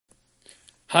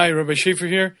Hi, Rabbi Schaefer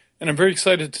here, and I'm very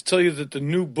excited to tell you that the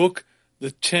new book,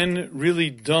 The 10 Really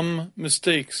Dumb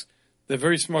Mistakes That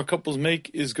Very Smart Couples Make,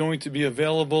 is going to be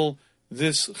available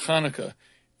this Hanukkah.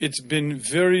 It's been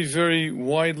very, very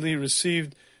widely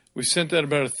received. We sent out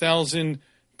about 1,000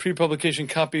 pre-publication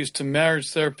copies to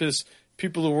marriage therapists,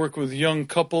 people who work with young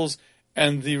couples,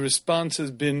 and the response has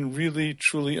been really,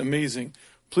 truly amazing.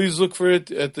 Please look for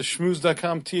it at the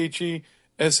shmuz.com,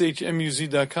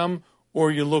 THESHMUZ.com, or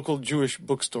your local Jewish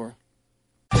bookstore.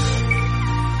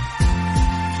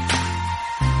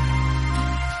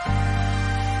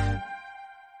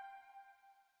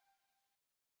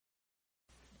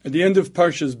 At the end of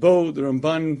Parshas Bo, the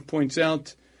Ramban points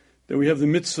out that we have the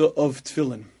mitzvah of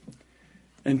Tefillin.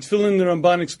 And Tefillin, the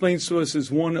Ramban explains to us,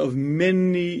 is one of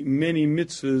many, many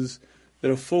mitzvahs that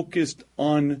are focused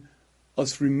on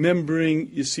us remembering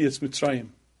Yetzias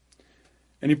Mitzrayim.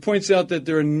 And he points out that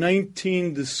there are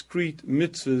 19 discrete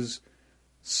mitzvahs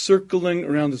circling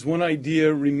around this one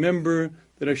idea. Remember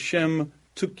that Hashem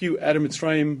took you out of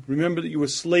Mitzrayim. Remember that you were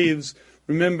slaves.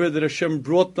 Remember that Hashem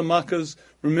brought the Makkahs.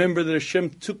 Remember that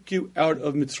Hashem took you out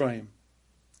of Mitzrayim.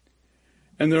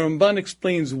 And the Ramban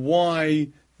explains why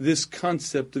this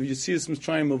concept of Yetzias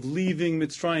Mitzrayim, of leaving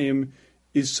Mitzrayim,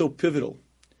 is so pivotal.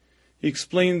 He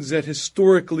explains that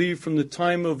historically, from the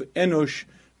time of Enosh,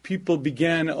 people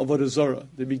began avodah zarah.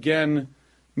 They began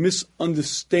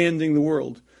misunderstanding the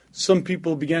world. Some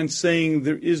people began saying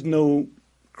there is no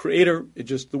creator, it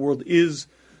just the world is.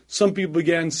 Some people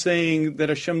began saying that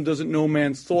Hashem doesn't know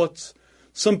man's thoughts.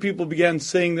 Some people began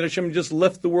saying that Hashem just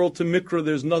left the world to Mikra,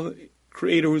 there's no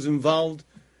creator who's involved.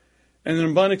 And the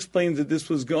Ramban explains that this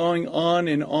was going on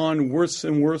and on, worse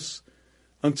and worse,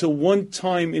 until one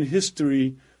time in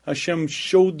history, Hashem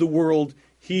showed the world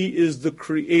He is the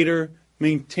creator,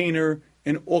 maintainer,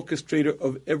 and orchestrator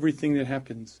of everything that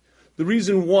happens. The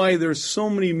reason why there are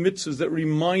so many mitzvahs that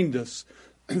remind us,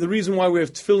 the reason why we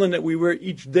have tefillin that we wear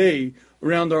each day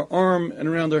around our arm and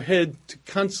around our head, to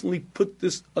constantly put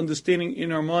this understanding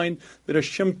in our mind that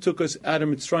Hashem took us out of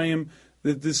Mitzrayim,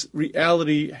 that this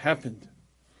reality happened.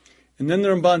 And then the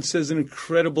Ramban says an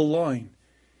incredible line.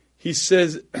 He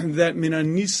says that min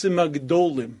hanisim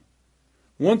hagdolim,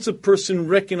 once a person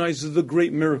recognizes the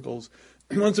great miracles,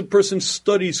 once a person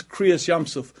studies Kriyas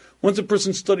Yamsuf, once a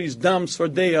person studies Dam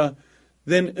Svardeya,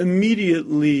 then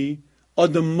immediately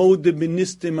adam mode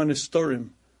benistim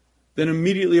anistorim. Then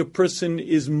immediately a person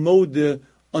is mode,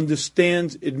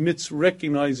 understands, admits,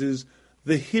 recognizes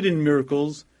the hidden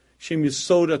miracles, Shem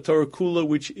Yesod Torah Kula,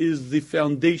 which is the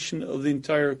foundation of the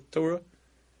entire Torah.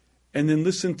 And then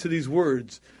listen to these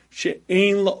words: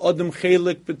 She'ein la'adam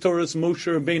chelek b'Torahs Moshe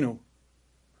Rabbeinu.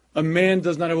 A man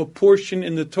does not have a portion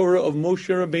in the Torah of Moshe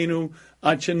Rabbeinu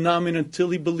ad shenamin, until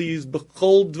he believes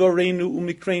b'chol dvareinu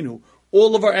u'mikrenu.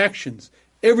 All of our actions,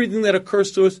 everything that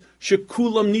occurs to us,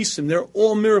 shekulam nisim, they're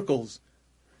all miracles.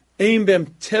 Ein bem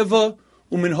teva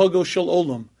u'minhago shel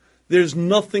olam. There's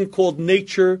nothing called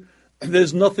nature.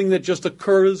 There's nothing that just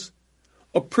occurs.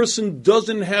 A person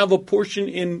doesn't have a portion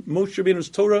in Moshe Rabbeinu's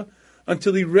Torah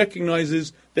until he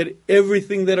recognizes that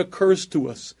everything that occurs to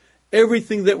us,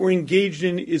 everything that we're engaged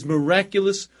in, is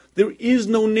miraculous. There is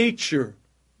no nature.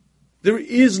 There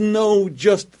is no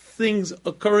just things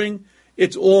occurring.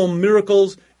 It's all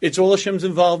miracles. It's all Hashem's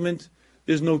involvement.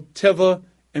 There's no teva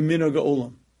and minhag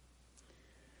ha'olam.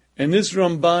 And this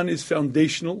Ramban is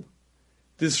foundational.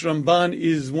 This Ramban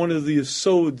is one of the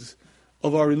yesods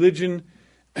of our religion,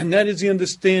 and that is the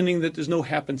understanding that there's no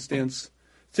happenstance.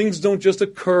 Things don't just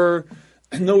occur,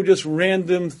 and no just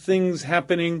random things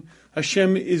happening.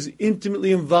 Hashem is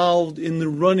intimately involved in the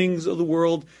runnings of the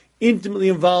world, intimately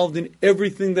involved in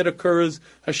everything that occurs.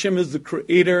 Hashem is the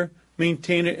creator,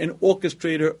 maintainer, and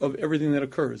orchestrator of everything that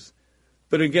occurs.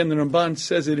 But again, the Ramban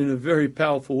says it in a very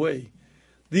powerful way.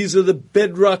 These are the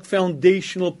bedrock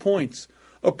foundational points.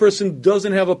 A person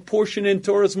doesn't have a portion in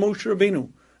Torah's Moshe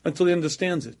Rabbeinu until he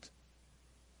understands it.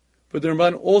 But the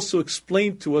Ramban also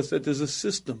explained to us that there's a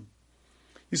system.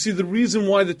 You see, the reason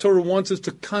why the Torah wants us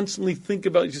to constantly think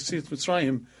about Yetzias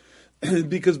Mitzrayim is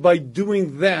because by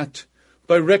doing that,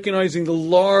 by recognizing the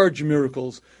large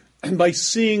miracles, and by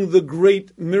seeing the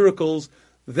great miracles,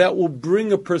 that will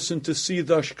bring a person to see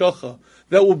the Hashgacha.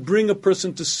 That will bring a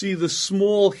person to see the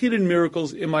small hidden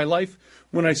miracles in my life.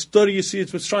 When I study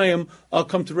Yetzias Mitzrayim, I'll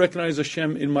come to recognize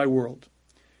Hashem in my world.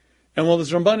 And while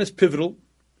this Ramban is pivotal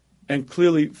and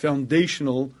clearly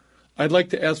foundational, I'd like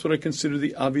to ask what I consider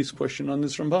the obvious question on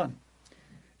this Ramban.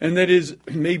 And that is,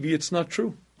 maybe it's not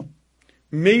true.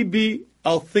 Maybe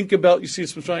I'll think about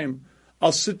Yetzias Mitzrayim.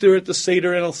 I'll sit there at the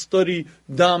Seder and I'll study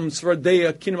Dam,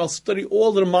 Svardeya, Kinim. I'll study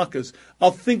all the Makkahs.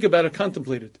 I'll think about it,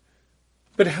 contemplate it.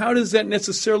 But how does that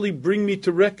necessarily bring me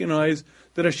to recognize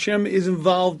that Hashem is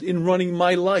involved in running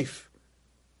my life?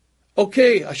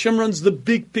 Okay, Hashem runs the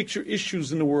big picture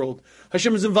issues in the world.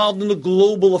 Hashem is involved in the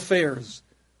global affairs.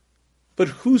 But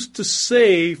who's to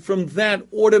say from that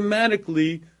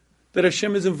automatically that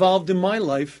Hashem is involved in my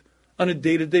life on a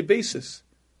day-to-day basis?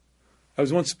 I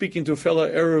was once speaking to a fellow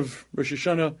Erev Rosh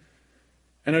Hashanah,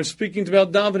 and I was speaking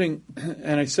about davening,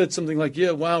 and I said something like, yeah,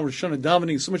 wow, Rosh Hashanah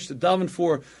davening, so much to daven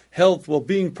for, health,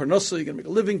 well-being, parnasa, you're going to make a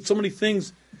living, so many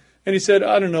things. And he said,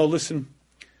 I don't know, listen,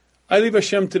 I leave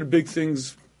Hashem to the big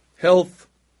things, health,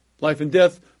 life and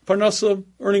death, parnasa,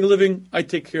 earning a living, I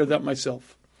take care of that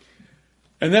myself.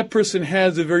 And that person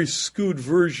has a very skewed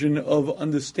version of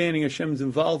understanding Hashem's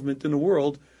involvement in the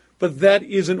world, but that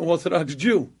is an Orthodox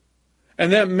Jew.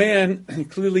 And that man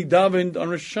clearly davened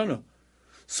on Rosh Hashanah.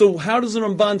 So how does the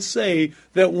Ramban say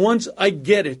that once I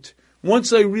get it,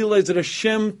 once I realize that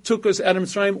Hashem took us out of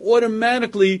Mitzrayim,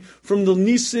 automatically from the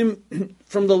nisim,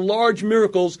 from the large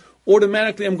miracles,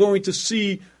 automatically I'm going to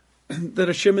see that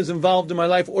Hashem is involved in my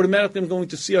life. Automatically I'm going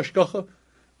to see Hashgacha.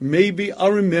 Maybe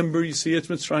I'll remember Yetzias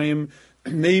Mitzrayim.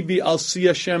 Maybe I'll see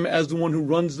Hashem as the one who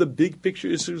runs the big picture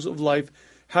issues of life.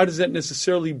 How does that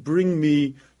necessarily bring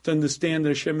me to understand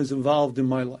that Hashem is involved in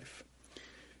my life?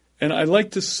 And I'd like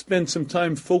to spend some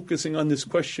time focusing on this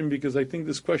question because I think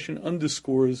this question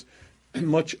underscores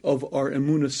much of our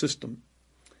Emunah system.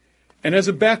 And as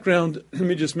a background, let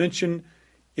me just mention,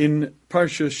 in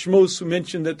parsha Shemos, we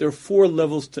mentioned that there are 4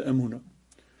 levels to Emunah.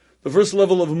 The first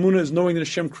level of Emunah is knowing that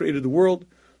Hashem created the world,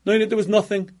 knowing that there was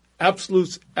nothing,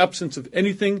 absolute absence of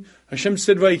anything. Hashem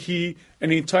said Vayhi,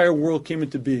 and the entire world came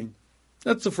into being.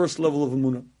 That's the first level of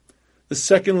Emunah. The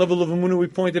second level of Emunah, we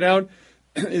pointed out,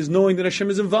 is knowing that Hashem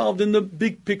is involved in the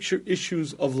big picture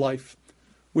issues of life.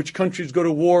 Which countries go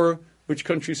to war, which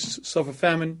countries suffer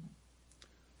famine.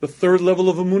 The third level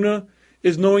of Emunah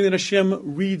is knowing that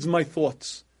Hashem reads my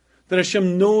thoughts. That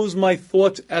Hashem knows my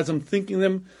thoughts as I'm thinking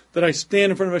them. That I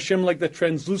stand in front of Hashem like that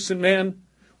translucent man.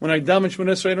 When I daven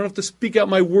Shema Esrei, I don't have to speak out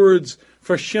my words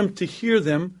for Hashem to hear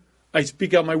them. I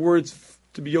speak out my words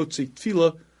to be Yotzei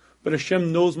Tefillah, but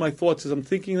Hashem knows my thoughts as I'm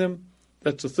thinking them.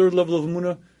 That's the third level of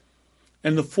Emunah.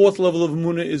 And the fourth level of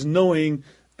Emunah is knowing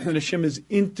that Hashem is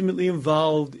intimately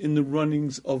involved in the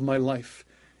runnings of my life.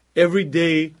 Every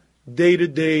day, day to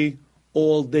day,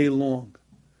 all day long.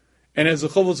 And as the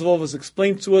Chovos HaLevavos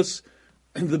explained to us,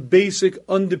 the basic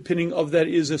underpinning of that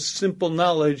is a simple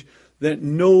knowledge that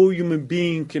no human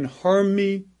being can harm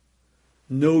me,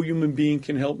 no human being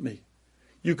can help me.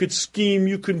 You could scheme,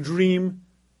 you could dream,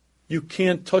 you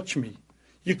can't touch me.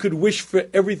 You could wish for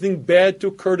everything bad to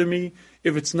occur to me.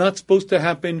 If it's not supposed to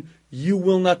happen, you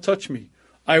will not touch me.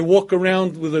 I walk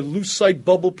around with a lucite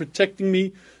bubble protecting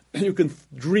me. You can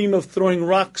dream of throwing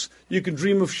rocks. You can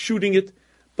dream of shooting it.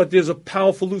 But there's a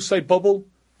powerful lucite bubble.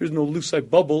 There's no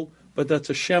lucite bubble, but that's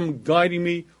Hashem guiding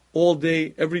me all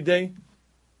day, every day.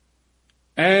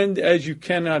 And as you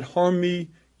cannot harm me,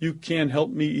 you can't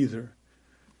help me either.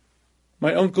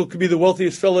 My uncle could be the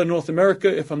wealthiest fellow in North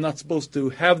America. If I'm not supposed to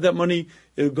have that money,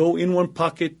 it'll go in one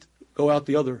pocket, go out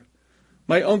the other.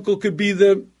 My uncle could be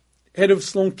the head of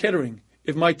Sloan Kettering.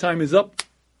 If my time is up,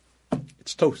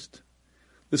 it's toast.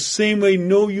 The same way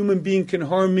no human being can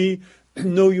harm me,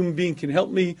 no human being can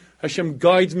help me. Hashem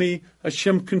guides me.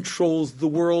 Hashem controls the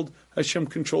world. Hashem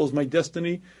controls my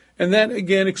destiny. And that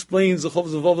again explains the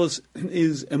Chovos HaLevavos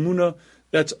is Emunah.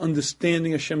 That's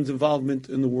understanding Hashem's involvement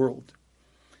in the world.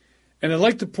 And I'd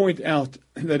like to point out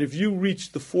that if you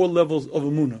reach the 4 levels of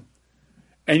Emunah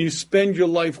and you spend your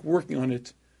life working on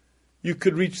it, you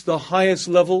could reach the highest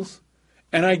levels,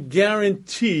 and I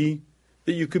guarantee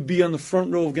that you could be on the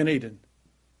front row of Gan Eden.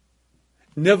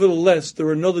 Nevertheless, there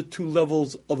are another 2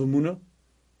 levels of Emunah,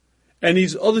 and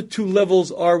these other 2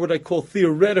 levels are what I call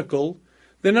theoretical.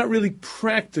 They're not really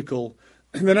practical.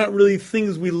 They're not really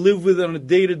things we live with on a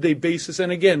day-to-day basis.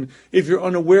 And again, if you're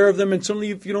unaware of them, and certainly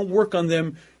if you don't work on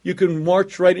them, you can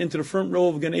march right into the front row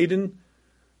of Gan Eden.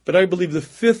 But I believe the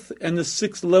 5th and the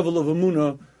 6th level of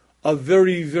Emunah are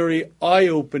very, very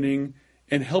eye-opening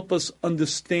and help us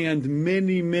understand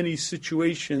many, many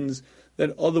situations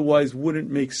that otherwise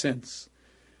wouldn't make sense.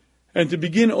 And to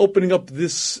begin opening up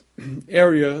this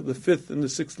area, the 5th and the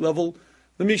 6th level,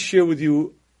 let me share with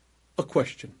you a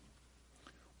question.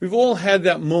 We've all had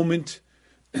that moment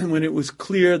when it was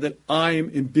clear that I'm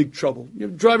in big trouble. You're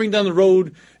driving down the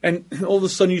road, and all of a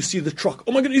sudden you see the truck.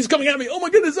 Oh my goodness, he's coming at me. Oh my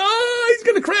goodness, he's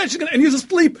going to crash. And he's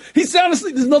asleep. He's sound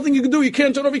asleep. There's nothing you can do. You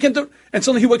can't turn over. You can't turn. And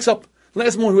suddenly he wakes up.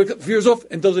 Last morning he wakes up, veers off,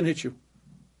 and doesn't hit you.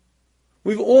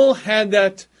 We've all had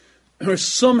that, or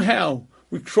somehow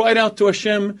we cried out to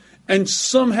Hashem, and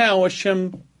somehow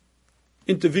Hashem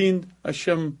intervened,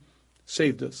 Hashem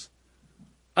saved us.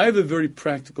 I have a very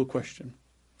practical question.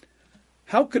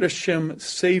 How could Hashem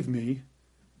save me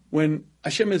when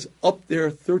Hashem is up there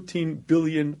 13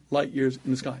 billion light years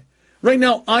in the sky? Right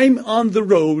now, I'm on the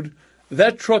road.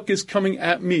 That truck is coming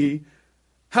at me.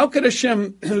 How could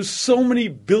Hashem, who's so many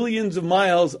billions of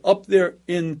miles up there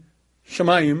in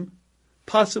Shemayim,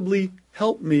 possibly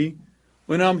help me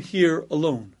when I'm here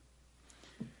alone?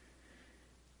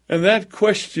 And that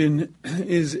question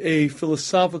is a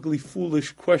philosophically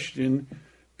foolish question,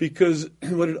 because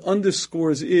what it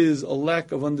underscores is a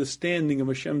lack of understanding of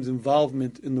Hashem's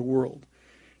involvement in the world.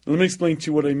 Now, let me explain to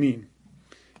you what I mean.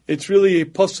 It's really a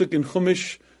pasuk in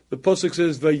Chumash. The pasuk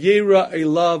says, "Vayera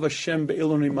elav Hashem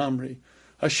be'elonei mamre."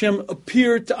 Hashem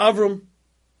appeared to Avram.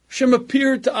 Hashem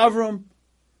appeared to Avram.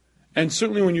 And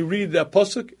certainly when you read that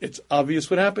pasuk, it's obvious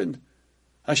what happened.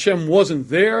 Hashem wasn't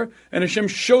there, and Hashem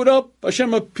showed up.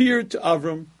 Hashem appeared to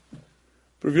Avram.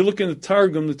 But if you look in the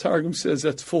Targum says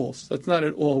that's false. That's not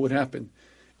at all what happened.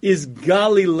 Is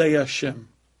Galilei Hashem.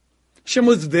 Hashem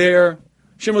was there.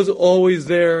 Hashem was always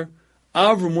there.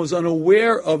 Avram was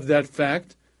unaware of that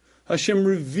fact. Hashem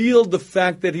revealed the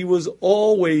fact that he was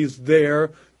always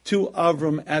there to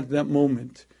Avram at that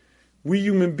moment. We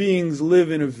human beings live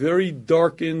in a very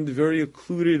darkened, very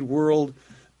occluded world.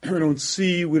 We don't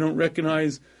see, we don't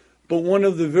recognize. But one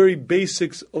of the very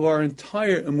basics of our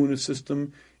entire Emunah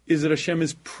system is that Hashem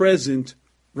is present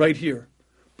right here.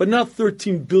 But not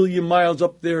 13 billion miles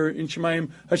up there in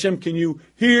Shemayim. Hashem, can you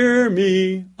hear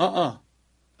me?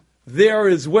 There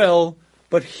as well,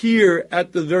 but here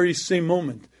at the very same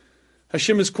moment.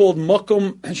 Hashem is called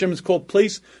makom, Hashem is called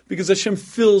place, because Hashem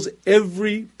fills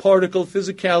every particle of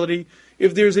physicality.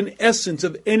 If there's an essence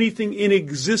of anything in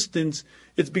existence,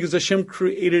 it's because Hashem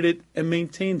created it and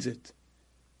maintains it.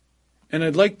 And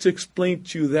I'd like to explain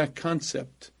to you that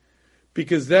concept,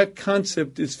 because that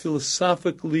concept is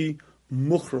philosophically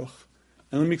mukhrach.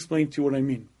 And let me explain to you what I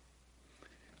mean.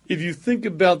 If you think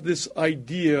about this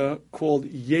idea called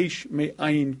yesh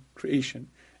me'ayin creation,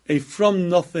 a from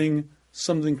nothing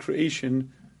something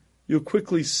creation, you'll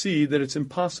quickly see that it's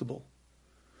impossible.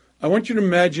 I want you to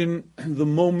imagine the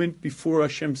moment before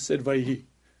Hashem said Vayhi.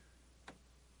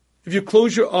 If you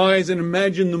close your eyes and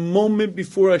imagine the moment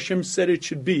before Hashem said it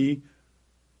should be,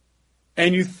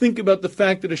 and you think about the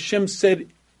fact that Hashem said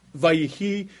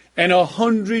Vayihi, and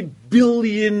 100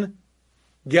 billion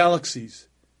galaxies,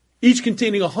 each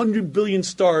containing 100 billion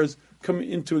stars, come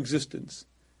into existence.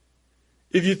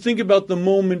 If you think about the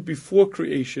moment before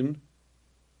creation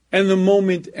and the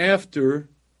moment after,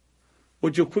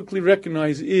 what you'll quickly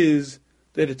recognize is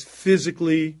that it's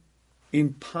physically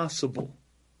impossible.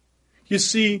 You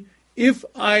see, if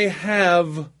I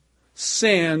have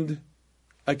sand,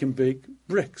 I can bake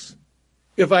bricks.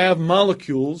 If I have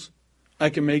molecules, I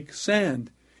can make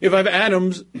sand. If I have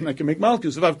atoms, I can make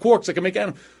molecules. If I have quarks, I can make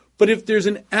atoms. But if there's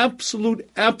an absolute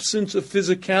absence of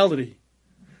physicality,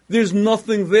 there's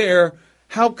nothing there,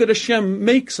 how could Hashem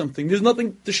make something? There's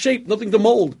nothing to shape, nothing to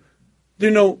mold. There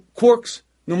are no quarks,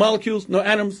 no molecules, no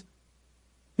atoms,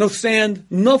 no sand,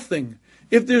 nothing.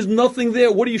 If there's nothing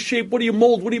there, what do you shape? What do you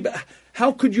mold?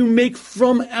 How could you make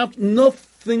from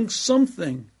nothing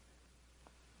something?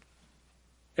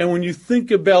 And when you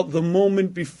think about the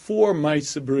moment before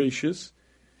Ma'aseh Bereshis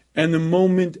and the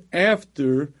moment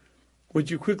after,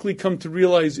 what you quickly come to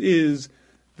realize is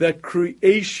that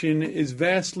creation is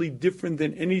vastly different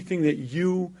than anything that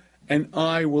you and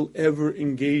I will ever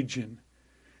engage in.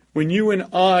 When you and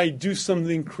I do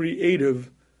something creative,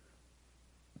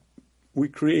 we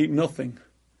create nothing.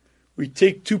 We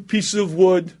take two pieces of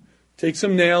wood, take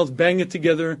some nails, bang it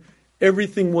together.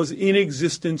 Everything was in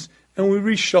existence, and we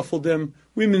reshuffled them,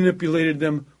 we manipulated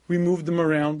them, we moved them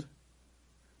around.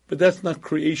 But that's not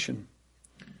creation.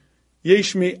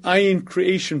 Yesh me'ayin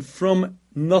creation, from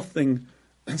nothing.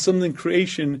 And something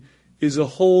creation is a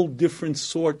whole different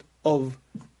sort of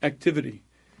activity.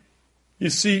 You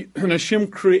see, when Hashem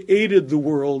created the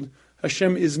world,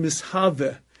 Hashem is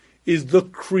mishaveh, is the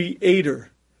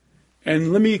creator.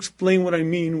 And let me explain what I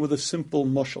mean with a simple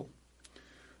mashal.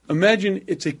 Imagine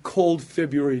it's a cold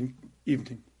February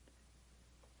evening.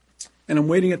 And I'm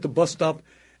waiting at the bus stop,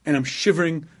 and I'm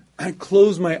shivering. I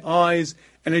close my eyes,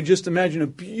 and I just imagine a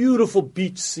beautiful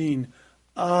beach scene.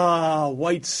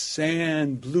 White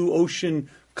sand, blue ocean,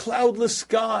 cloudless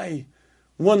sky.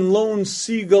 One lone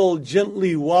seagull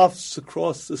gently wafts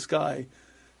across the sky.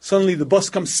 Suddenly the bus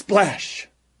comes splash.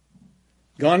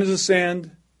 Gone is the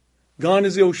sand. Gone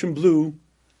is the ocean blue.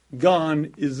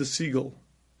 Gone is the seagull.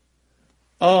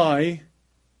 I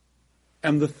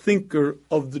am the thinker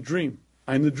of the dream.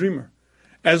 I'm the dreamer.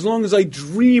 As long as I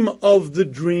dream of the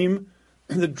dream,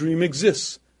 the dream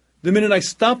exists. The minute I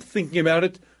stop thinking about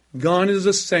it, gone is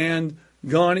the sand,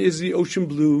 gone is the ocean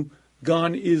blue,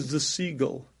 gone is the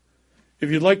seagull. If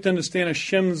you'd like to understand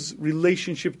Hashem's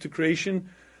relationship to creation,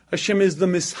 Hashem is the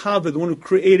Mishaved, the one who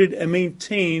created and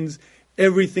maintains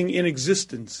everything in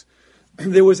existence.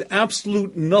 There was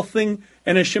absolute nothing,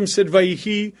 and Hashem said,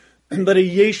 Vayihi, that a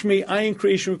yesh me'ayin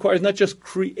creation requires not just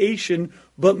creation,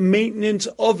 but maintenance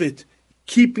of it,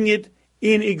 keeping it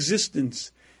in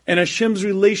existence. And Hashem's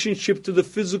relationship to the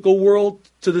physical world,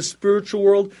 to the spiritual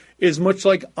world, is much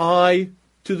like I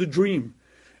to the dream.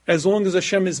 As long as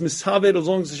Hashem is mishaved, as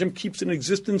long as Hashem keeps it in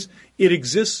existence, it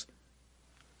exists.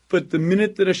 But the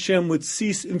minute that Hashem would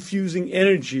cease infusing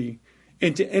energy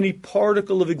into any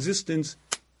particle of existence,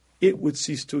 it would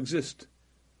cease to exist.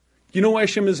 You know why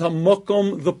Hashem is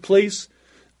Hamakom, the place?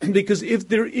 Because if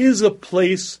there is a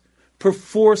place,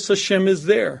 perforce Hashem is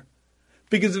there.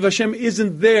 Because if Hashem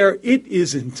isn't there, it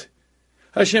isn't.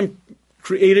 Hashem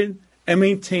created and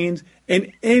maintains,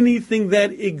 and anything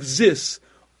that exists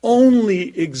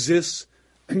only exists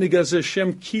because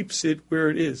Hashem keeps it where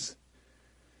it is.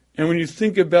 And when you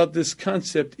think about this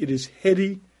concept, it is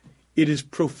heady, it is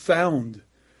profound.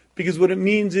 Because what it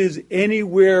means is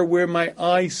anywhere where my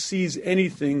eye sees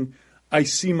anything, I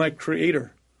see my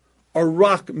Creator. A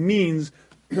rock means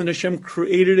that Hashem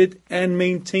created it and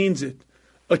maintains it.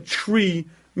 A tree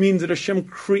means that Hashem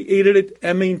created it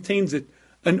and maintains it.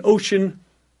 An ocean,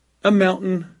 a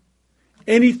mountain,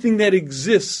 anything that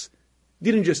exists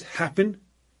didn't just happen.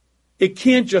 It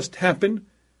can't just happen.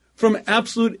 From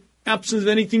absolute absence of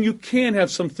anything, you can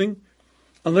have something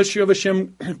unless you have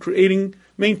Hashem creating,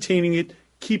 maintaining it,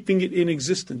 keeping it in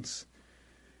existence.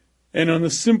 And on the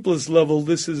simplest level,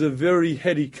 this is a very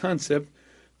heady concept,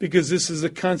 because this is a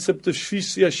concept of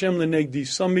Shvisi Hashem Lenegdi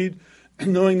Samid,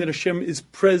 knowing that Hashem is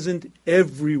present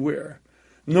everywhere.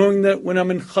 Knowing that when I'm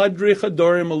in Chadre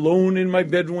Chadarim, alone in my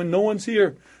bedroom, when no one's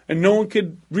here, and no one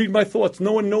could read my thoughts,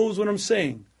 no one knows what I'm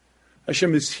saying,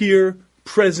 Hashem is here,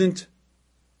 present.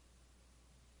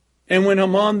 And when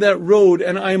I'm on that road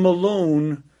and I'm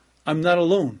alone, I'm not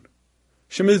alone.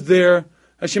 Hashem is there,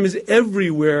 Hashem is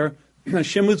everywhere,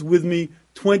 Hashem is with me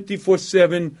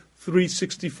 24/7,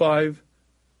 365.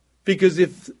 Because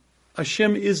if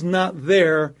Hashem is not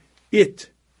there, it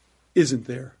isn't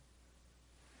there.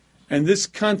 And this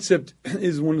concept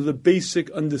is one of the basic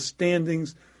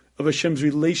understandings of Hashem's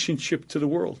relationship to the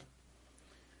world.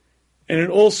 And it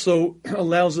also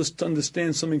allows us to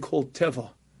understand something called Teva.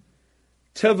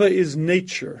 Teva is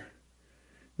nature.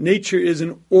 Nature is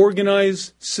an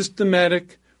organized,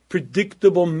 systematic,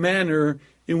 predictable manner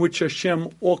in which Hashem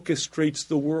orchestrates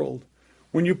the world.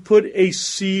 When you put a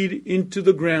seed into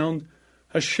the ground,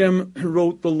 Hashem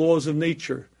wrote the laws of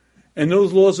nature. And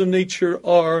those laws of nature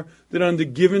are that under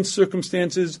given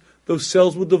circumstances, those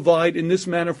cells will divide in this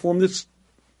manner, form this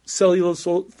cellulose,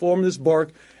 form this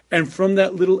bark, and from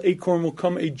that little acorn will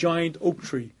come a giant oak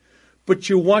tree. But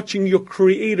you're watching your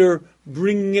Creator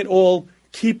bringing it all,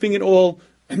 keeping it all,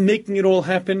 making it all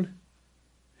happen.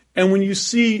 And when you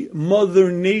see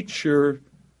Mother Nature,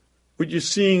 what you're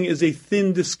seeing is a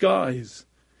thin disguise.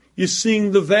 You're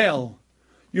seeing the veil.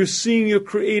 You're seeing your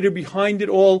Creator behind it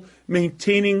all,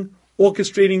 maintaining,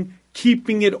 orchestrating,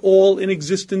 keeping it all in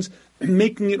existence,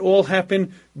 making it all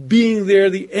happen, being there,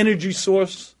 the energy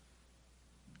source.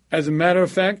 As a matter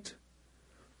of fact,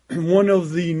 one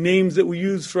of the names that we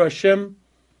use for Hashem,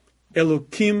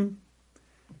 Elokim,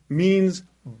 means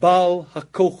Baal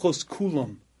HaKochos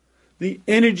Kulam, the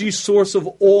energy source of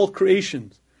all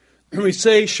creations. And we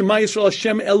say, Shema Yisrael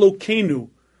Hashem Elokeinu.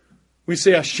 We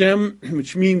say Hashem,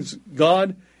 which means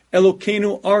God,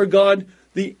 Elokeinu, our God,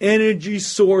 the energy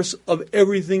source of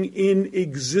everything in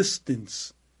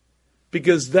existence.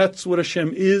 Because that's what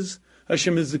Hashem is.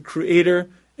 Hashem is the creator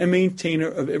and maintainer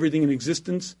of everything in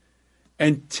existence.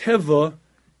 And Teva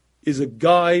is a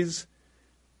guise,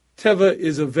 Teva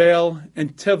is a veil,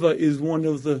 and Teva is one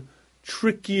of the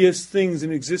trickiest things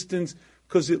in existence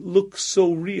because it looks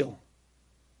so real.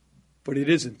 But it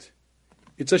isn't.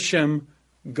 It's Hashem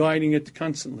guiding it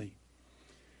constantly.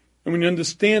 And when you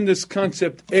understand this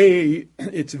concept,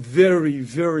 it's very,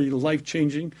 very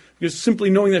life-changing. Because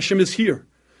simply knowing that Hashem is here,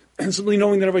 and simply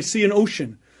knowing that if I see an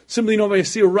ocean, simply knowing if I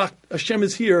see a rock, Hashem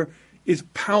is here, is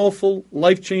powerful,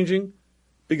 life-changing,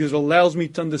 because it allows me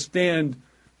to understand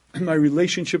my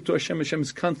relationship to Hashem. Hashem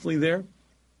is constantly there.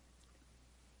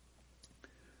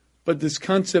 But this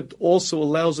concept also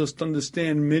allows us to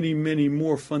understand many, many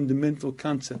more fundamental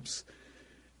concepts.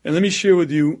 And let me share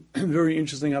with you a very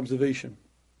interesting observation.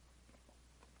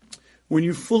 When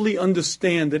you fully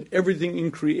understand that everything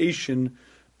in creation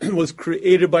was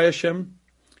created by Hashem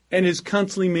and is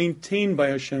constantly maintained by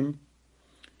Hashem,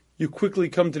 you quickly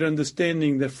come to the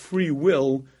understanding that free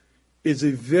will is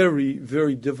a very,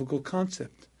 very difficult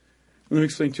concept. Let me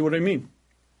explain to you what I mean.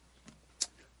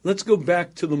 Let's go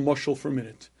back to the mushal for a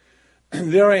minute.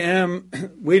 There I am,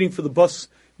 waiting for the bus.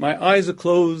 My eyes are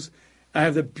closed. I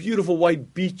have the beautiful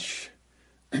white beach,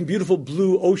 beautiful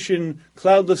blue ocean,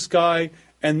 cloudless sky,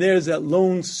 and there's that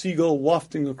lone seagull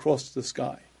wafting across the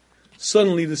sky.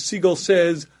 Suddenly the seagull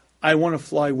says, I want to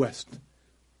fly west.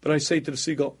 But I say to the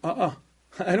seagull,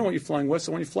 I don't want you flying west,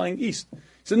 I want you flying east. He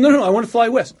said, no, I want to fly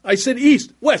west. I said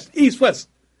east, west.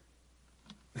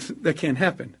 That can't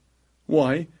happen.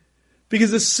 Why?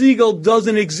 Because the seagull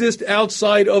doesn't exist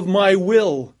outside of my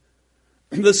will.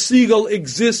 The seagull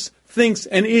exists, thinks,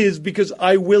 and is because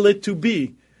I will it to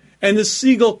be. And the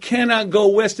seagull cannot go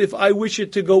west if I wish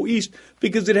it to go east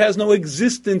because it has no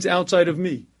existence outside of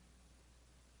me.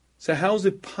 So how is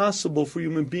it possible for a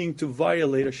human being to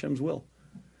violate Hashem's will?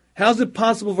 How is it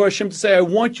possible for Hashem to say, I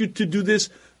want you to do this,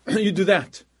 you do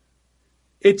that?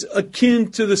 It's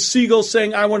akin to the seagull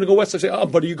saying, I want to go west. I say,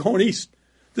 but are you going east?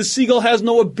 The seagull has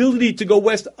no ability to go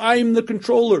west. I'm the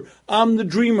controller. I'm the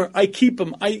dreamer. I keep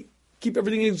him. I keep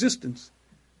everything in existence.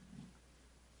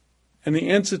 And the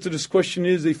answer to this question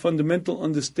is a fundamental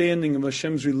understanding of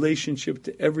Hashem's relationship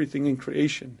to everything in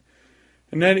creation.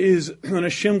 And that is, when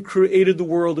Hashem created the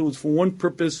world, it was for one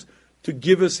purpose, to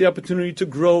give us the opportunity to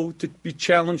grow, to be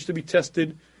challenged, to be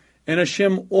tested. And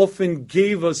Hashem often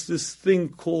gave us this thing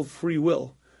called free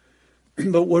will.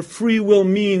 But what free will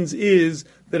means is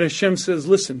that Hashem says,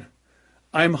 listen,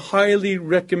 I'm highly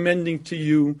recommending to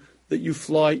you that you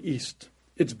fly east.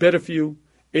 It's better for you.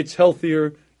 It's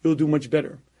healthier. You'll do much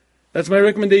better. That's my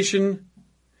recommendation.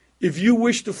 If you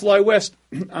wish to fly west,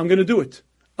 I'm going to do it.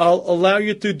 I'll allow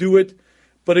you to do it.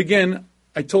 But again,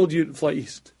 I told you to fly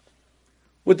east.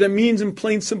 What that means in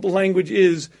plain, simple language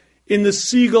is, in the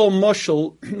seagull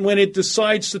mushal, when it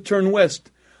decides to turn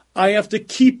west, I have to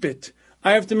keep it.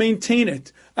 I have to maintain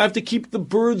it. I have to keep the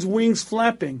bird's wings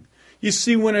flapping. You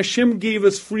see, when Hashem gave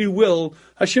us free will,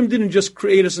 Hashem didn't just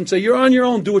create us and say, you're on your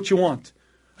own, do what you want.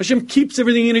 Hashem keeps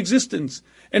everything in existence.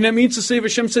 And that means to say, if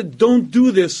Hashem said, don't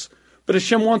do this, but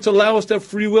Hashem wants to allow us to have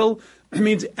free will, it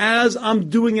means as I'm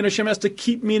doing it, Hashem has to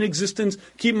keep me in existence,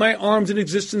 keep my arms in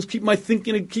existence, keep my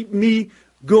thinking, and keep me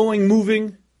going,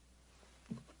 moving.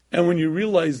 And when you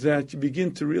realize that, you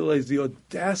begin to realize the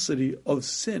audacity of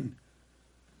sin.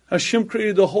 Hashem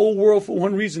created the whole world for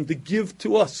one reason, to give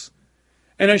to us.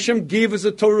 And Hashem gave us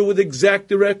a Torah with exact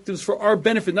directives for our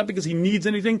benefit, not because He needs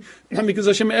anything, not because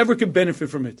Hashem ever could benefit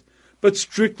from it, but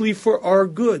strictly for our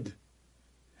good.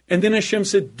 And then Hashem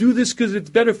said, do this because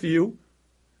it's better for you.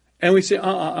 And we say,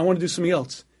 I want to do something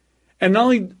else. And not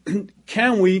only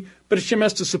can we, but Hashem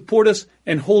has to support us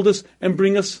and hold us and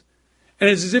bring us. And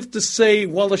it's as if to say,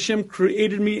 while Hashem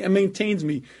created me and maintains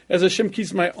me, as Hashem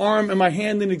keeps my arm and my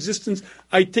hand in existence,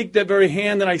 I take that very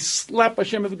hand and I slap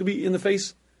Hashem if it could be in the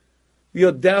face. The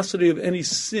audacity of any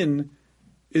sin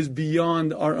is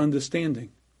beyond our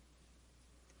understanding.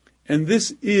 And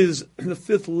this is the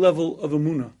fifth level of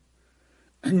Emunah.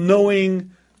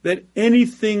 Knowing that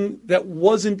anything that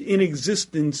wasn't in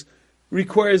existence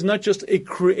requires not just a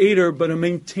creator, but a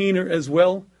maintainer as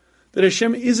well. That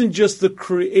Hashem isn't just the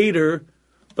creator,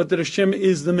 but that Hashem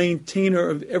is the maintainer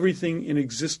of everything in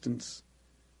existence.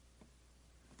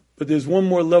 But there's one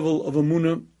more level of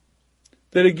Emunah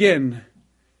that again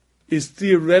is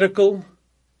theoretical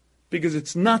because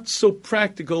it's not so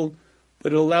practical,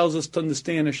 but it allows us to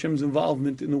understand Hashem's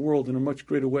involvement in the world in a much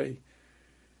greater way.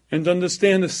 And to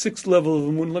understand the sixth level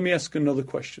of Emunah, let me ask another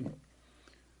question.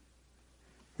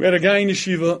 We had a guy in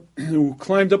yeshiva who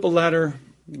climbed up a ladder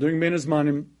during Ben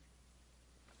Zmanim,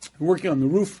 working on the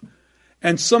roof,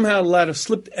 and somehow the ladder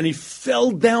slipped and he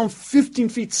fell down 15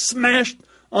 feet, smashed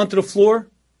onto the floor.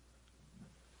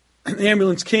 The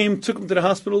ambulance came, took him to the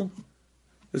hospital.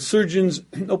 The surgeons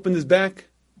opened his back.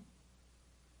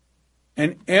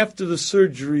 And after the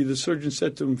surgery, the surgeon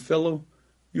said to him, fellow,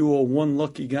 you are one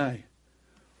lucky guy.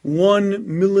 1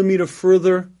 millimeter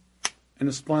further, and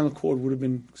the spinal cord would have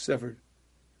been severed.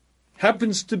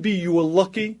 Happens to be you were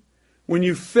lucky. When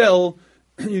you fell,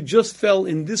 you just fell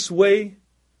in this way,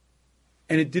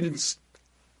 and it didn't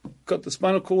cut the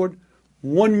spinal cord.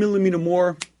 1 millimeter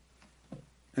more,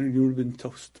 and you would have been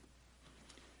toast.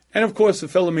 And of course, the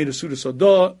fellow made a Suda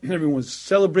Sodah, and everyone was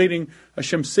celebrating.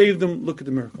 Hashem saved him. Look at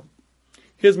the miracle.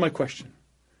 Here's my question.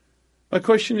 My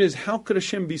question is, how could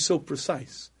Hashem be so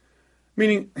precise?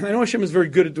 Meaning, I know Hashem is very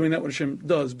good at doing that, what Hashem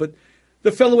does, but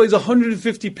the fellow weighs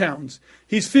 150 pounds.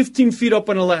 He's 15 feet up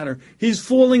on a ladder. He's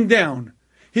falling down.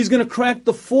 He's going to crack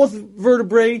the fourth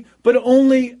vertebrae, but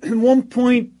only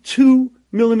 1.2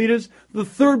 millimeters. The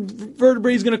third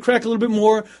vertebrae is going to crack a little bit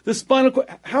more. The spinal cord.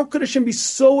 How could Hashem be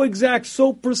so exact,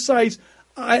 so precise?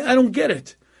 I don't get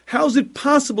it. How is it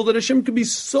possible that Hashem could be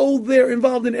so there,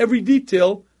 involved in every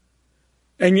detail,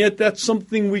 and yet that's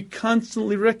something we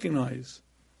constantly recognize?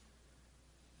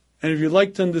 And if you'd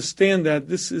like to understand that,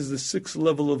 this is the sixth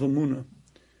level of Emunah.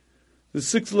 The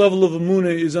sixth level of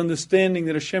Emunah is understanding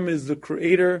that Hashem is the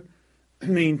creator,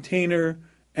 maintainer,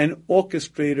 and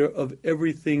orchestrator of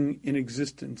everything in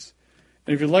existence.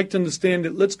 And if you'd like to understand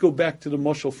it, let's go back to the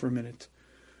mashal for a minute.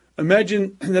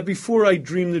 Imagine that before I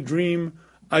dream the dream,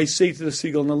 I say to the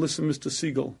seagull, now listen, Mr.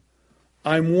 Seagull,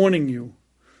 I'm warning you,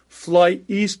 fly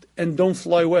east and don't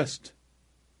fly west.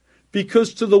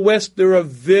 Because to the west there are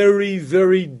very,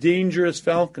 very dangerous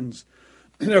falcons.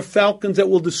 There are falcons that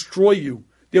will destroy you.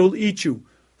 They will eat you.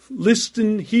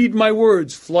 Listen, heed my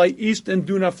words, fly east and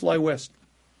do not fly west.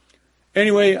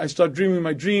 Anyway, I start dreaming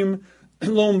my dream,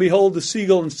 and lo and behold, the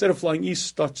seagull, instead of flying east,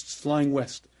 starts flying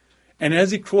west. And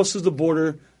as he crosses the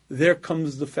border, there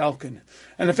comes the falcon.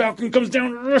 And the falcon comes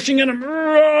down, rushing at him.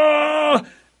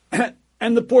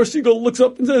 And the poor seagull looks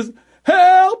up and says,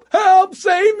 help, help,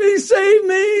 save me, save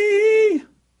me.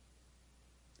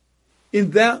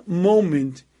 In that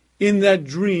moment, in that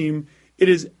dream, it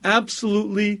is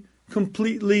absolutely,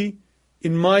 completely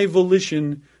in my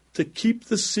volition to keep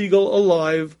the seagull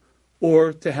alive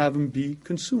or to have him be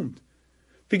consumed.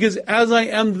 Because as I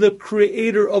am the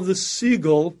creator of the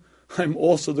seagull, I'm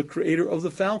also the creator of the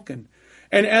falcon.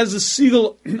 And as the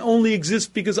seagull only exists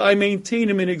because I maintain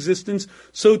him in existence,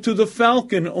 so too the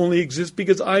falcon only exists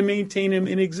because I maintain him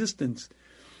in existence.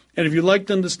 And if you'd like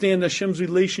to understand Hashem's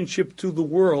relationship to the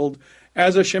world,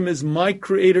 as Hashem is my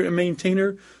creator and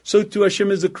maintainer, so too Hashem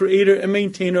is the creator and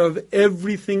maintainer of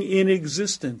everything in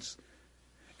existence.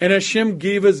 And Hashem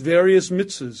gave us various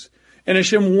mitzvos. And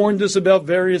Hashem warned us about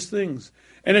various things.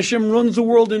 And Hashem runs the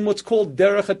world in what's called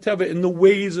derech hateva, in the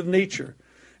ways of nature.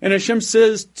 And Hashem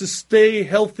says to stay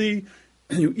healthy,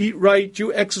 you eat right,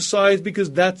 you exercise,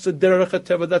 because that's the derech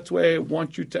hateva, that's the way I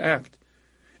want you to act.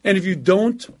 And if you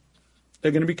don't, there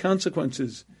are going to be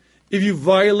consequences. If you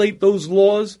violate those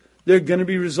laws, there are going to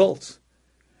be results.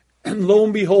 And lo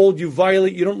and behold, you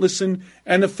violate, you don't listen,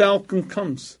 and the falcon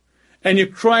comes. And you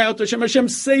cry out to Hashem, Hashem,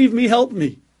 save me, help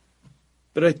me.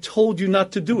 But I told you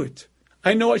not to do it.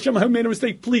 I know, Hashem, I made a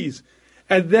mistake, please.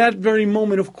 At that very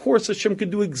moment, of course, Hashem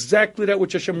could do exactly that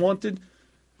which Hashem wanted.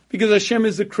 Because Hashem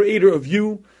is the creator of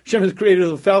you. Hashem is the creator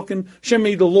of the falcon. Hashem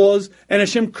made the laws, and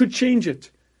Hashem could change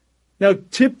it. Now,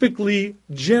 typically,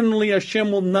 generally, Hashem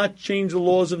will not change the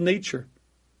laws of nature.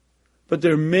 But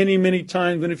there are many, many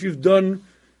times when if you've done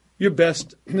your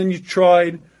best, and then you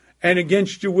tried, and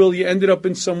against your will, you ended up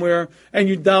in somewhere, and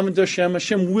you davened to Hashem,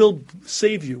 Hashem will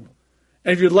save you.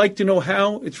 And if you'd like to know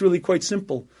how, it's really quite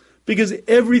simple. Because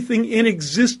everything in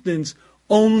existence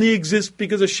only exists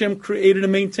because Hashem created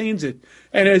and maintains it.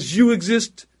 And as you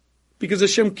exist, because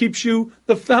Hashem keeps you,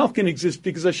 the falcon exists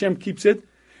because Hashem keeps it.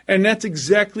 And that's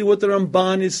exactly what the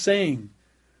Ramban is saying.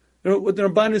 You know, what the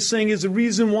Ramban is saying is the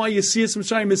reason why Yetzias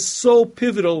Mitzrayim is so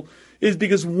pivotal is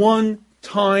because one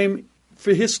time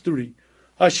for history,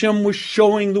 Hashem was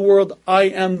showing the world, I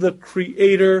am the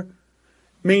creator,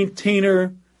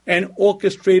 maintainer, and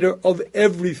orchestrator of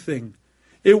everything.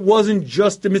 It wasn't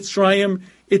just the Mitzrayim,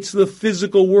 it's the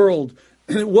physical world.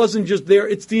 It wasn't just there,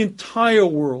 it's the entire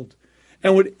world.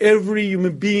 And what every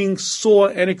human being saw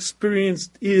and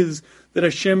experienced is that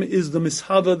Hashem is the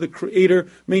Mishava, the creator,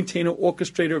 maintainer,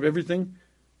 orchestrator of everything.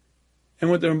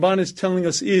 And what the Ramban is telling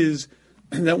us is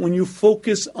that when you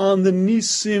focus on the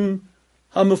Nisim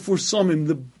HaMefursamim,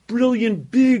 the brilliant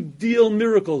big deal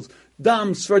miracles,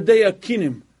 Dam, Svardei,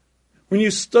 Kinim, when you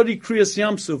study Kriyas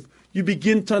Yamsuf, you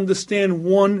begin to understand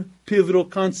one pivotal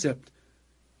concept.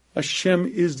 Hashem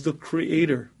is the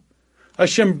creator.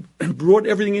 Hashem brought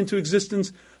everything into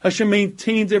existence. Hashem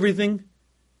maintains everything.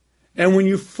 And when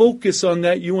you focus on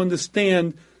that, you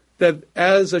understand that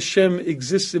as Hashem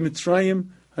exists in Mitzrayim,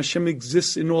 Hashem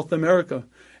exists in North America.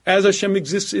 As Hashem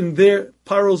exists in their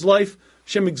Paro's life,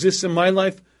 Hashem exists in my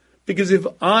life. Because if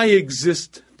I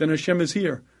exist, then Hashem is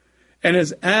here. And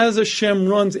as Hashem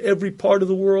runs every part of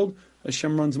the world,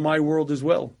 Hashem runs my world as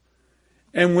well.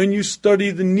 And when you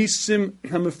study the Nisim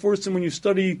HaMefursim, when you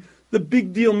study the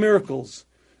big deal miracles,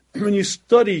 when you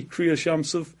study Kriyas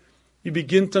Yamsuf, you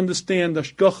begin to understand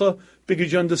Hashgacha,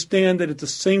 because you understand that it's the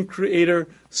same creator,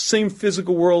 same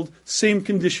physical world, same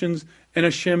conditions, and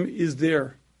Hashem is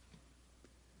there.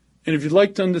 And if you'd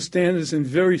like to understand this in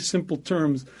very simple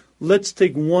terms, let's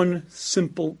take one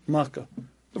simple makkah.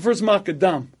 The first makkah,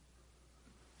 Dam.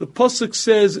 The pasuk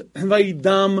says,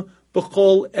 Vayidam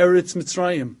b'chol eretz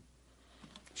Mitzrayim.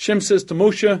 Hashem says to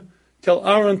Moshe, tell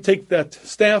Aaron, take that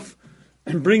staff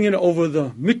and bring it over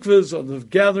the mitzvos or the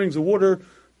gatherings of water,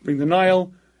 bring the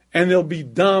Nile, and there'll be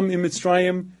dam in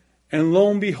Mitzrayim. And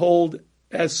lo and behold,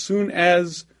 as soon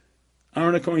as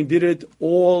Aaron HaKohen did it,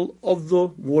 all of the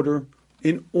water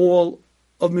in all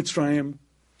of Mitzrayim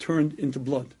turned into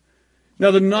blood.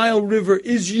 Now the Nile River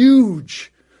is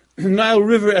huge. The Nile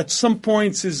River at some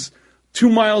points is 2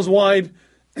 miles wide.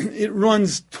 It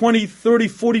runs 20, 30,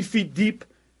 40 feet deep.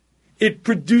 It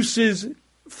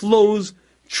flows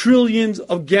trillions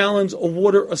of gallons of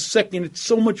water a second. It's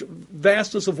so much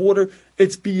vastness of water,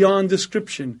 it's beyond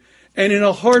description. And in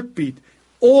a heartbeat,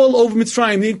 all over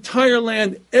Mitzrayim, the entire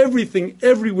land, everything,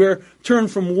 everywhere,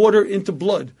 turned from water into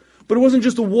blood. But it wasn't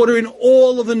just the water in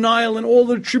all of the Nile and all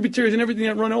the tributaries and everything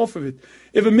that run off of it.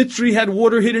 If a Mitzri had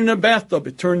water hidden in a bathtub,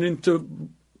 it turned into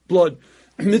blood.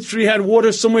 If a Mitzri had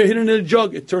water somewhere hidden in a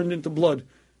jug, it turned into blood.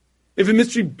 If a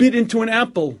Mitzri bit into an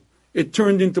apple, it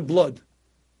turned into blood.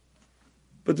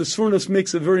 But the Sfornos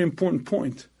makes a very important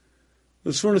point.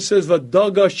 The Sfornos says,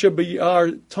 Vadaga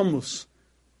shebayar tamus.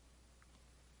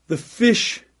 The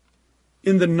fish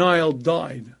in the Nile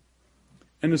died.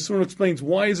 And the Sfornos explains,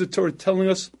 why is the Torah telling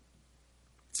us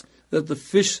that the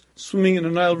fish swimming in the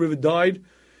Nile River died?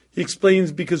 He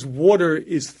explains, because water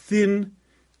is thin,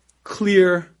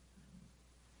 clear,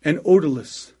 and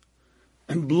odorless.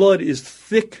 And blood is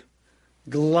thick,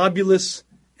 globulous,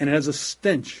 and has a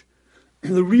stench.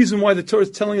 And the reason why the Torah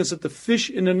is telling us that the fish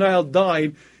in the Nile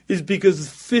died is because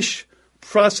the fish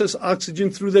process oxygen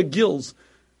through their gills.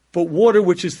 But water,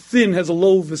 which is thin, has a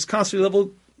low viscosity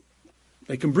level,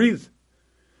 they can breathe.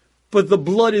 But the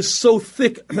blood is so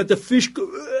thick that the fish,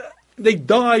 they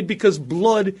died because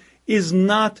blood is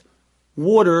not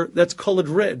water that's colored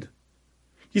red.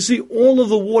 You see, all of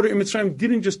the water in Mitzrayim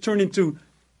didn't just turn into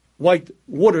white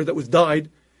water that was dyed.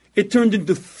 It turned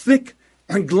into thick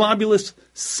and globulous,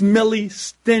 smelly,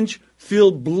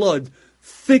 stench-filled blood,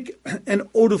 thick and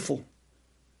odorful.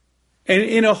 And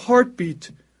in a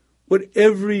heartbeat, what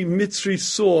every Mitzri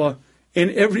saw in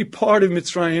every part of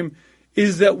Mitzrayim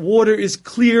is that water is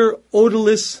clear,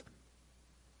 odorless,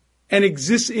 and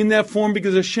exists in that form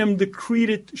because Hashem decreed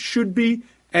it should be,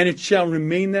 and it shall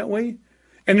remain that way.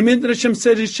 And the minute that Hashem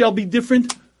said it shall be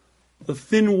different, the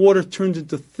thin water turns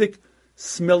into thick,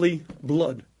 smelly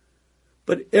blood.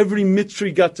 But every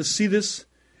Mitzri got to see this.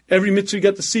 Every Mitzri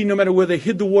got to see, no matter where they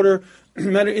hid the water,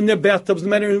 no matter in their bathtubs, no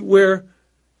matter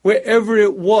wherever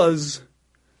it was,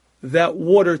 that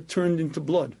water turned into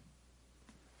blood.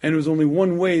 And there was only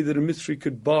one way that a Mitzri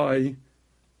could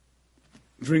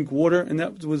drink water, and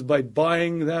that was by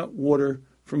buying that water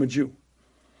from a Jew.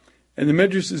 And the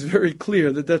Medrash is very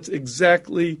clear that that's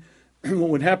exactly what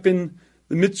would happen.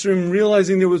 The Mitzrim,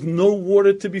 realizing there was no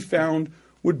water to be found,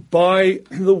 would buy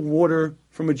the water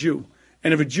from a Jew.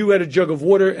 And if a Jew had a jug of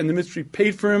water and the Mitzri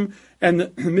paid for him, and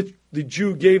the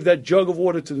Jew gave that jug of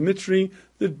water to the Mitzri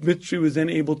was then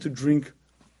able to drink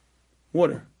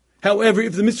water. However,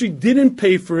 if the Mitzri didn't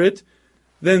pay for it,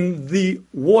 then the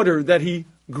water that he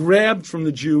grabbed from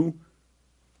the Jew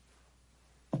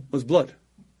was blood.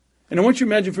 And I want you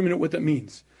to imagine for a minute what that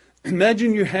means.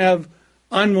 Imagine you have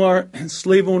Anwar,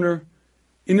 slave owner,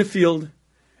 in the field,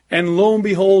 and lo and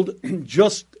behold,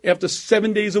 just after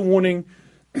 7 days of warning,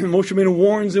 Moshe Rabbeinu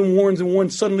warns and warns and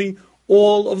warns. Suddenly,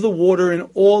 all of the water and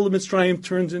all of Mitzrayim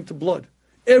turns into blood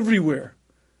everywhere.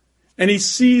 And he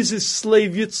sees his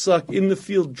slave Yitzhak in the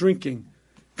field drinking.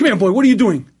 Come here, boy, what are you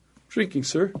doing? Drinking,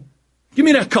 sir. Give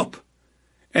me that cup.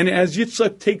 And as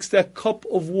Yitzhak takes that cup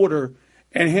of water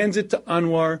and hands it to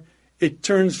Anwar, it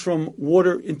turns from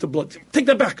water into blood. Take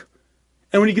that back.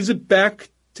 And when he gives it back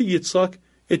to Yitzhak,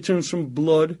 it turns from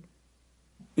blood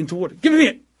into water. Give me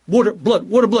it. Water, blood,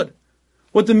 water, blood.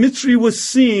 What the Mitzri was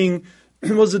seeing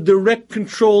was a direct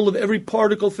control of every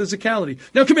particle of physicality.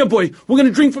 Now come here, boy. We're going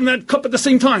to drink from that cup at the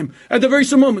same time. At the very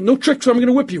same moment. No tricks, or I'm going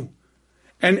to whip you.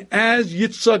 And as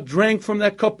Yitzhak drank from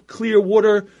that cup clear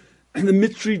water, and the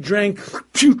Mitzri drank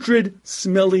putrid,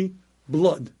 smelly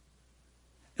blood.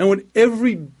 And what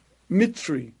every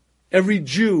Mitzri, every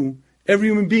Jew, every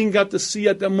human being got to see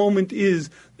at that moment is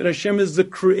that Hashem is the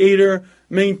creator,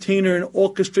 maintainer, and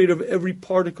orchestrator of every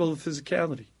particle of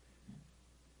physicality.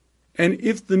 And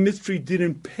if the Mitzri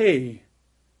didn't pay,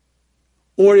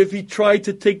 or if he tried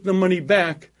to take the money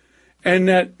back, and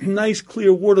that nice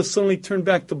clear water suddenly turned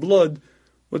back to blood,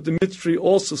 what the Mitzri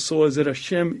also saw is that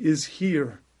Hashem is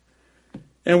here.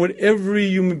 And what every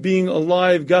human being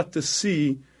alive got to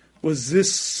see was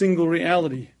this single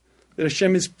reality, that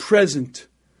Hashem is present,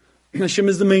 and Hashem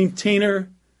is the maintainer,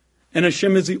 and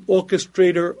Hashem is the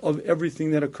orchestrator of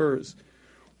everything that occurs.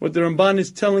 What the Ramban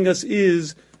is telling us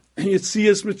is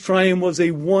Yetzias Mitzrayim was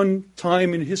a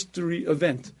one-time in history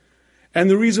event. And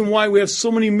the reason why we have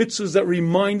so many mitzvos that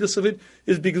remind us of it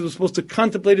is because we're supposed to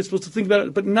contemplate it, supposed to think about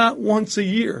it, but not once a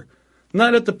year.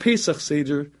 Not at the Pesach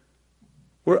Seder.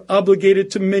 We're obligated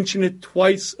to mention it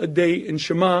twice a day in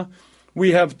Shema.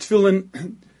 We have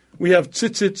Tefillin, we have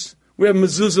tzitzits, we have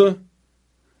Mezuzah,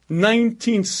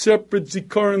 19 separate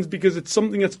zikarons, because it's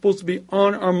something that's supposed to be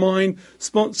on our mind,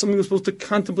 something we're supposed to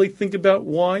contemplate, think about.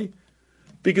 Why?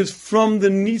 Because from the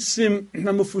nisim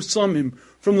hamufusamim,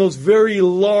 from those very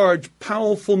large,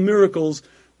 powerful miracles,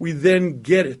 we then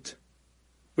get it.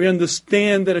 We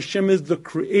understand that Hashem is the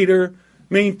creator,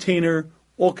 maintainer,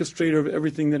 orchestrator of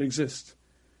everything that exists.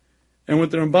 And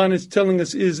what the Ramban is telling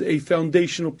us is a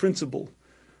foundational principle.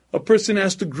 A person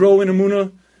has to grow in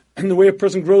Emunah, and the way a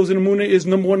person grows in Emunah is,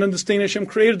 number one, understanding Hashem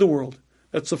created the world.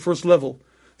 That's the first level.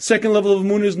 Second level of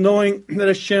Emunah is knowing that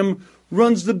Hashem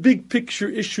runs the big picture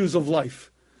issues of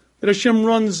life. That Hashem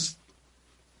writes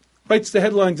the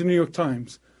headlines in the New York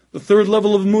Times. The third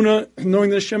level of Emunah, knowing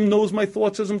that Hashem knows my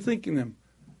thoughts as I'm thinking them.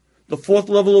 The fourth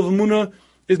level of Emunah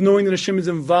is knowing that Hashem is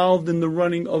involved in the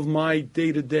running of my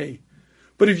day-to-day.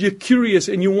 But if you're curious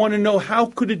and you want to know how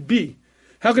could it be,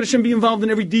 how could Hashem be involved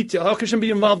in every detail? How could Hashem be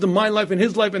involved in my life and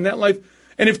his life and that life?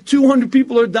 And if 200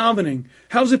 people are davening,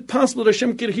 how is it possible that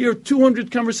Hashem could hear 200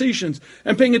 conversations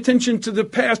and paying attention to the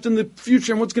past and the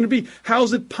future and what's going to be? How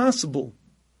is it possible?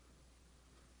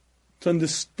 To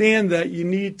understand that, you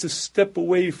need to step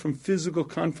away from physical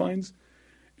confines,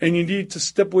 and you need to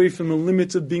step away from the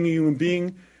limits of being a human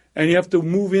being, and you have to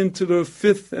move into the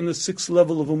fifth and the sixth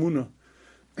level of Emunah.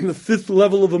 And the fifth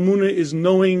level of Emunah is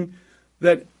knowing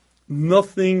that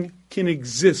nothing can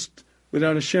exist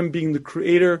without Hashem being the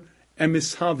creator and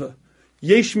mishava.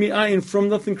 Yesh mi'ayin, from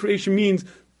nothing creation, means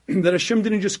that Hashem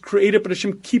didn't just create it, but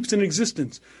Hashem keeps it in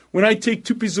existence. When I take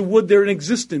two pieces of wood, they're in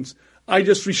existence. I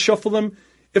just reshuffle them.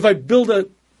 If I build a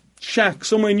shack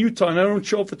somewhere in Utah and I don't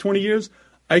show up for 20 years,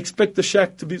 I expect the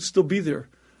shack to still be there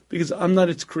because I'm not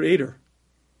its creator.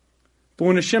 But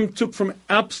when Hashem took from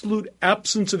absolute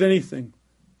absence of anything,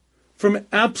 from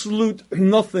absolute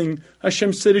nothing,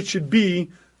 Hashem said it should be,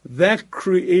 that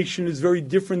creation is very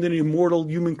different than immortal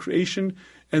human creation,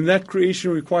 and that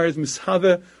creation requires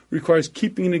mishava, requires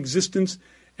keeping in existence,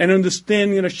 and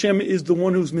understanding that Hashem is the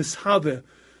one who's mishava,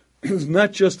 who's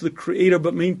not just the creator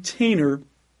but maintainer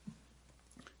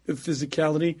of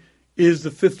physicality, is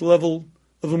the fifth level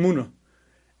of Emunah.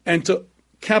 And to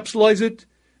capsulize it,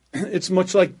 it's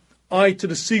much like eye to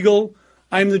the seagull.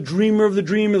 I'm the dreamer of the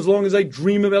dream. As long as I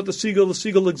dream about the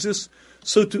seagull exists.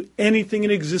 So to anything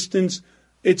in existence,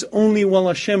 it's only while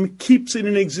Hashem keeps it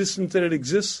in existence that it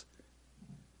exists.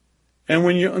 And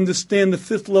when you understand the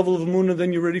fifth level of Emunah,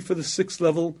 then you're ready for the sixth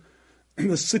level. And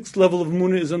the sixth level of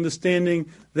Emunah is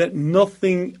understanding that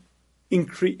nothing in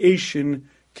creation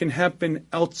can happen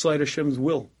outside Hashem's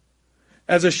will.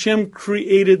 As Hashem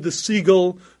created the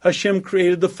seagull, Hashem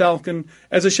created the falcon.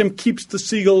 As Hashem keeps the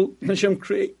seagull, Hashem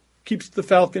keeps the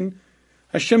falcon.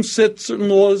 Hashem set certain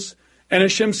laws, and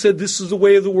Hashem said this is the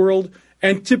way of the world.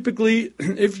 And typically,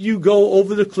 if you go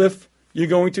over the cliff, you're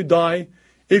going to die.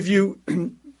 If you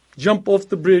jump off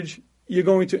the bridge, you're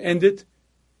going to end it.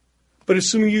 But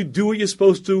assuming you do what you're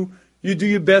supposed to, you do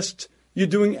your best, you're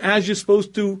doing as you're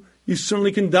supposed to, you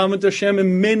certainly can daven to Hashem,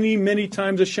 and many, many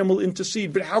times Hashem will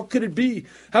intercede. But how could it be?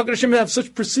 How could Hashem have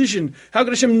such precision? How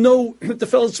could Hashem know that the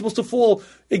fellow is supposed to fall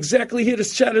exactly here to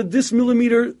shatter this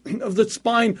millimeter of the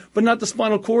spine, but not the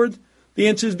spinal cord? The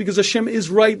answer is because Hashem is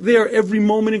right there every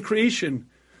moment in creation.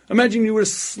 Imagine you were to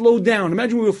slow down.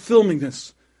 Imagine we were filming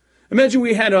this. Imagine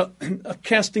we had a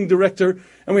casting director,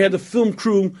 and we had the film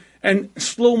crew, and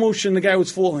slow motion, the guy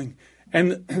was falling.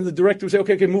 And the director would say,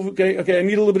 okay, move, okay, I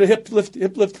need a little bit of hip lift,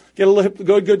 get a little hip,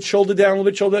 good, shoulder down, a little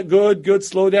bit, shoulder, good,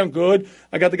 slow down, good.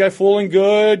 I got the guy falling,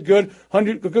 good,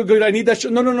 100, good, I need that,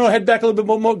 no, head back a little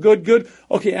bit more, good.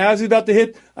 Okay, as he's about to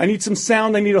hit, I need some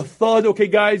sound, I need a thud, okay,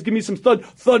 guys, give me some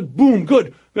thud, boom,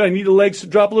 good. I need the legs to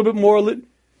drop a little bit more. Do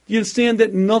you understand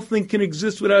that nothing can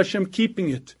exist without Hashem keeping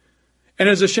it? And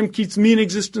as Hashem keeps me in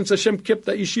existence, Hashem kept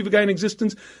that yeshiva guy in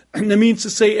existence. And that means to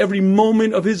say every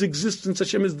moment of his existence,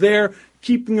 Hashem is there,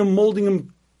 keeping him, molding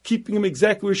him, keeping him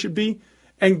exactly where he should be,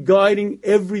 and guiding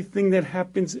everything that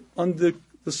happens under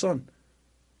the sun.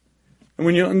 And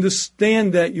when you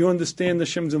understand that, you understand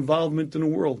Hashem's involvement in the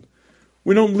world.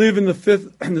 We don't live in the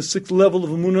fifth and the sixth level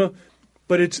of Emunah,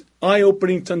 but it's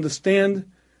eye-opening to understand.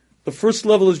 The first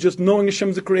level is just knowing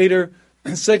Hashem's the creator.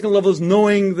 The second level is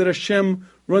knowing that Hashem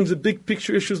runs the big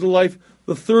picture issues of life.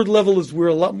 The third level is where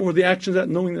a lot more of the actions are,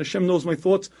 knowing that Hashem knows my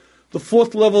thoughts. The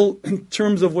fourth level, in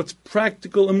terms of what's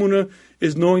practical Emunah,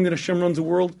 is knowing that Hashem runs the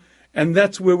world. And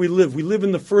that's where we live. We live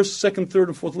in the first, second, third,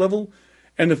 and fourth level.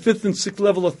 And the fifth and sixth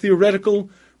level are theoretical.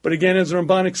 But again, as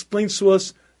Ramban explains to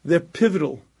us, they're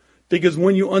pivotal. Because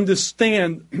when you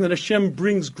understand that Hashem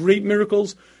brings great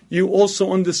miracles, you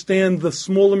also understand the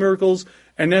smaller miracles.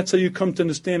 And that's how you come to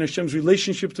understand Hashem's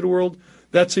relationship to the world.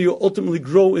 That's how you ultimately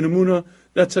grow in Emunah.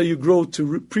 That's how you grow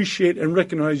to appreciate and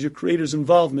recognize your Creator's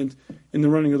involvement in the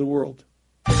running of the world.